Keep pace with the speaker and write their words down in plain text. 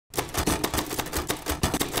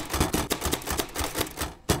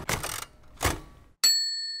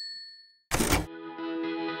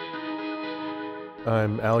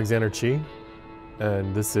I'm Alexander Chee,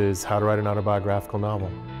 and this is How to Write an Autobiographical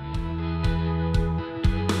Novel.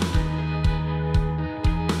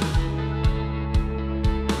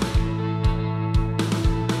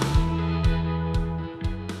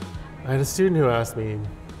 I had a student who asked me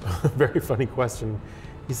a very funny question.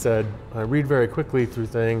 He said, I read very quickly through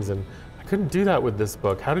things, and I couldn't do that with this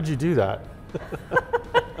book. How did you do that?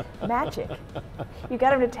 Magic. You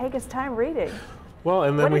got him to take his time reading. Well,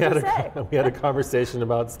 and then What we did had you say? we had a conversation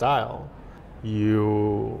about style.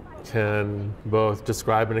 You can both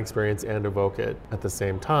describe an experience and evoke it at the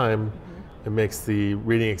same time. It makes the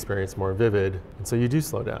reading experience more vivid, and so you do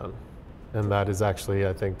slow down. And that is actually,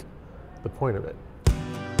 I think, the point of it.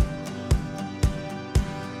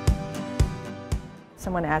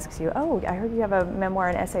 Someone asks you, oh, I heard you have a memoir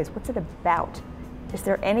and essays. What's it about? Is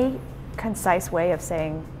there any concise way of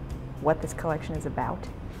saying what this collection is about?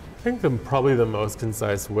 I think probably the most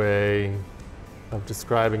concise way of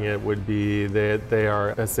describing it would be that they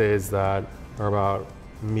are essays that are about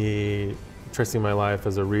me tracing my life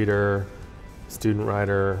as a reader, student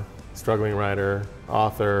writer, struggling writer,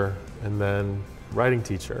 author, and then writing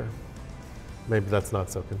teacher. Maybe that's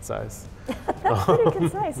not so concise. That's pretty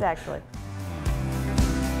concise, actually.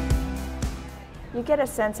 You get a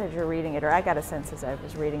sense as you're reading it, or I got a sense as I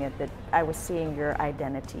was reading it, that I was seeing your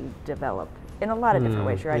identity develop in a lot of different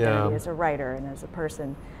ways, your identity as a writer and as a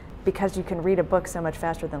person. Because you can read a book so much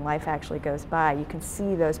faster than life actually goes by, you can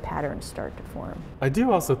see those patterns start to form. I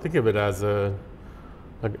do also think of it as a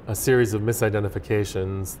series of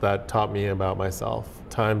misidentifications that taught me about myself.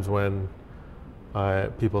 Times when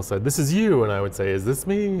people said, this is you, and I would say, is this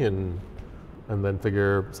me? And then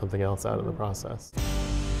figure something else out in the process.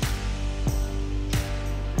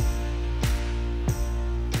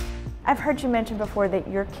 I've heard you mention before that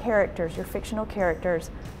your characters, your fictional characters,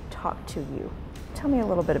 talk to you. Tell me a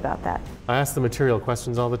little bit about that. I ask the material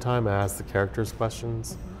questions all the time. I ask the characters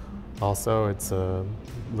questions. Also, it's a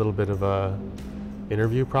little bit of a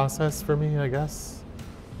interview process for me, I guess.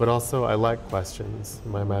 But also, I like questions.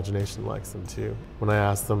 My imagination likes them too. When I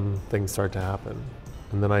ask them, things start to happen.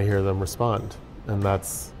 And then I hear them respond. And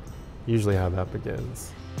that's usually how that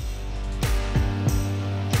begins.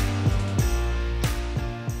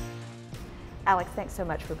 Alex, thanks so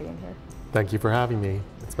much for being here. Thank you for having me.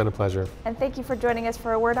 It's been a pleasure. And thank you for joining us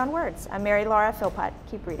for A Word on Words. I'm Mary Laura Philpott.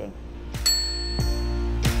 Keep reading.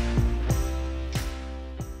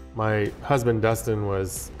 My husband, Dustin,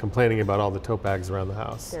 was complaining about all the tote bags around the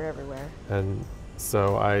house. They're everywhere. And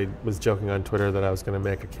so I was joking on Twitter that I was going to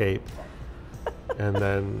make a cape. And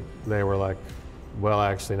then they were like, well,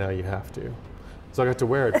 actually, now you have to. So I got to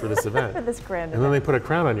wear it for this event. For this grand event. And then they put a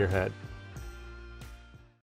crown on your head.